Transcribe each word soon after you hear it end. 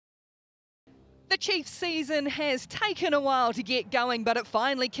The Chiefs season has taken a while to get going, but it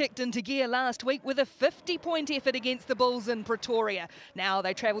finally kicked into gear last week with a 50-point effort against the Bulls in Pretoria. Now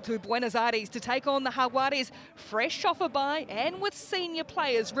they travel to Buenos Aires to take on the Jaguares, fresh off a bye and with senior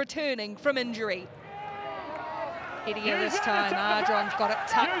players returning from injury. Heading this time, Ardron's got it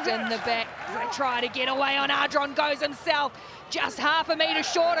tucked in the back. They try to get away on Ardron, goes himself. Just half a metre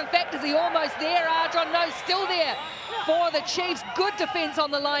short. In fact, is he almost there? Ardron, no, still there for the Chiefs. Good defence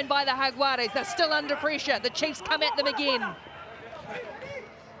on the line by the Jaguares. They're still under pressure. The Chiefs come at them again.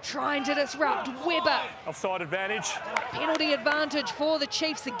 Trying to disrupt. Weber. Offside advantage. Penalty advantage for the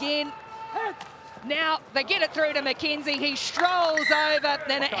Chiefs again. Now they get it through to McKenzie. He strolls over,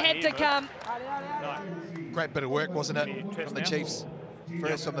 then it had to come. Great bit of work, wasn't it, from the Chiefs?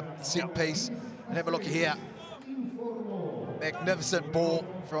 First on the set piece. And have a look here. Magnificent ball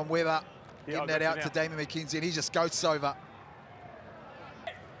from Weber. Getting that out to Damien McKenzie, and he just goes over.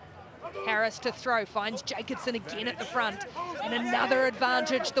 Harris to throw, finds Jacobson again at the front. And another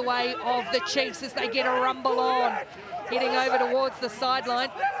advantage the way of the Chiefs as they get a rumble on. Heading over towards the sideline.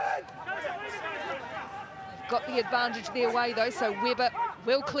 They've got the advantage their way though, so Weber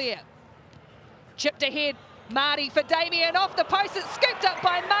will clear. Chipped ahead, Marty for Damien, off the post, it's scooped up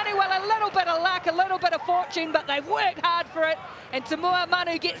by Manu. Well, a little bit of luck, a little bit of fortune, but they've worked hard for it. And Tamua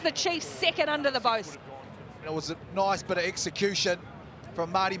Manu gets the Chiefs second under the post. It was a nice bit of execution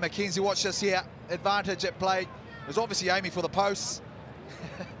from Marty McKenzie. Watch this here, advantage at play. It was obviously aiming for the posts.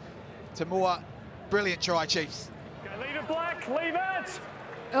 Tamua, brilliant try, Chiefs. Leave it, Black, leave it!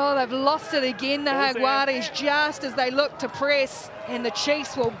 Oh, they've lost it again, the Jaguares, just as they look to press, and the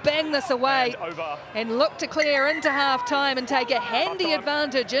Chiefs will bang this away and look to clear into half-time and take a handy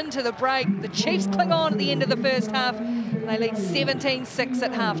advantage into the break. The Chiefs cling on at the end of the first half. They lead 17-6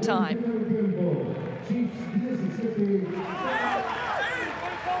 at half-time.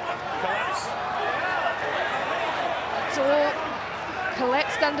 It's all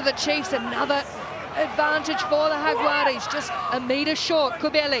collapsed under the Chiefs. Another advantage for the Jaguares, just a metre short.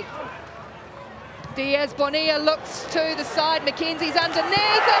 Kubeli. Diaz Bonilla looks to the side. McKenzie's underneath,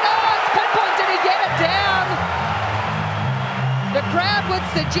 and oh, it's pinpoint. Did he get it down? The crowd would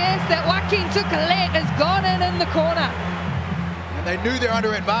suggest that Joaquin Tucalet has gone in the corner. And they knew they're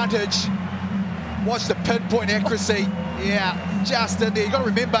under advantage. Watch the pinpoint accuracy. Yeah, just in there. You've got to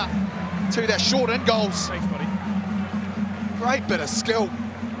remember, too, that short in goals. Thanks, buddy. Great bit of skill.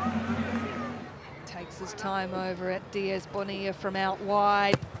 His time over at Diaz Bonilla from out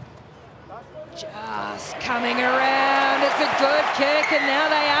wide. Just coming around. It's a good kick, and now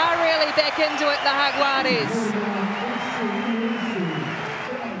they are really back into it, the Jaguares.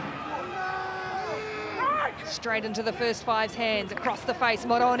 Straight into the first five's hands, across the face,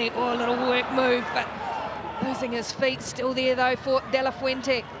 Moroni. Oh, a little work move, but losing his feet. Still there, though, for De La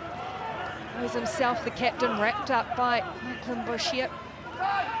Fuente. Knows himself, the captain, wrapped up by Macklin Bouchier.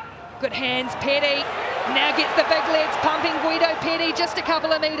 Good hands, Petty. Now gets the big legs pumping. Guido Petty just a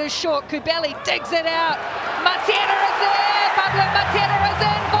couple of metres short. Kubeli digs it out. Matera is there. Pablo Matera is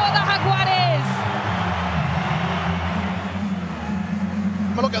in for the Jaguares.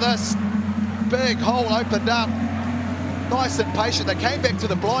 Look at this. Big hole opened up. Nice and patient. They came back to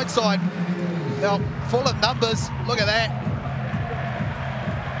the blind side. Now full of numbers. Look at that.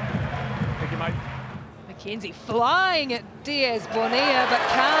 Thank you, mate. McKenzie flying at Diaz Bonilla, but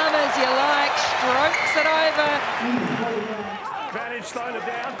calm as you like, strokes it over. Advantage, slowing it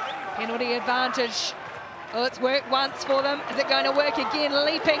down. Penalty advantage. Well, it's worked once for them. Is it going to work again?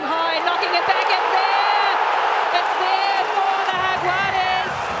 Leaping high, knocking it back. It's there! It's there for the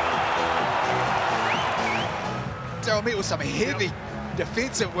Jaguares. Daryl Meat with some heavy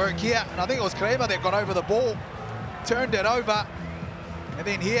defensive work here, and I think it was Kramer that got over the ball, turned it over, and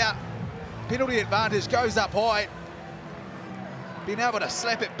then here, penalty advantage goes up high. Being able to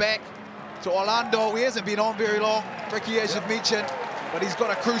slap it back to Orlando. He hasn't been on very long, Ricky, as you've mentioned, but he's got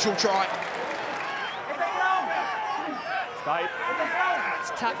a crucial try.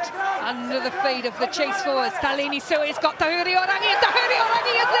 It's tucked under the feet of the Chiefs forwards. Talini Sui's got Tahuri Orangi. Tahuri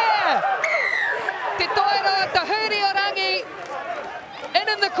Orangi is there! Te Toiro Tahuri Orangi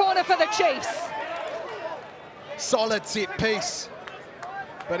in the corner for the Chiefs. Solid set piece.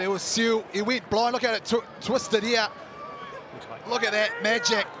 But it was Sue, he went blind. Look at it, twisted here. Look at that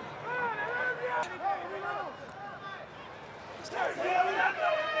magic.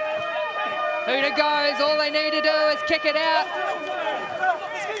 Huda goes, all they need to do is kick it out.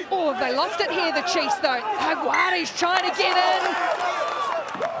 Oh, they lost it here, the Chiefs, though. Jaguares trying to get in.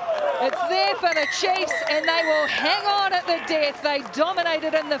 It's there for the Chiefs, and they will hang on at the death. They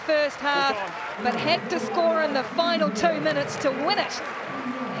dominated in the first half, but had to score in the final 2 minutes to win it.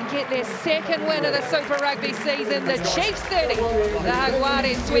 get their second win of the Super Rugby season. The Chiefs 30, the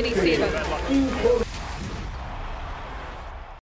Jaguares 27.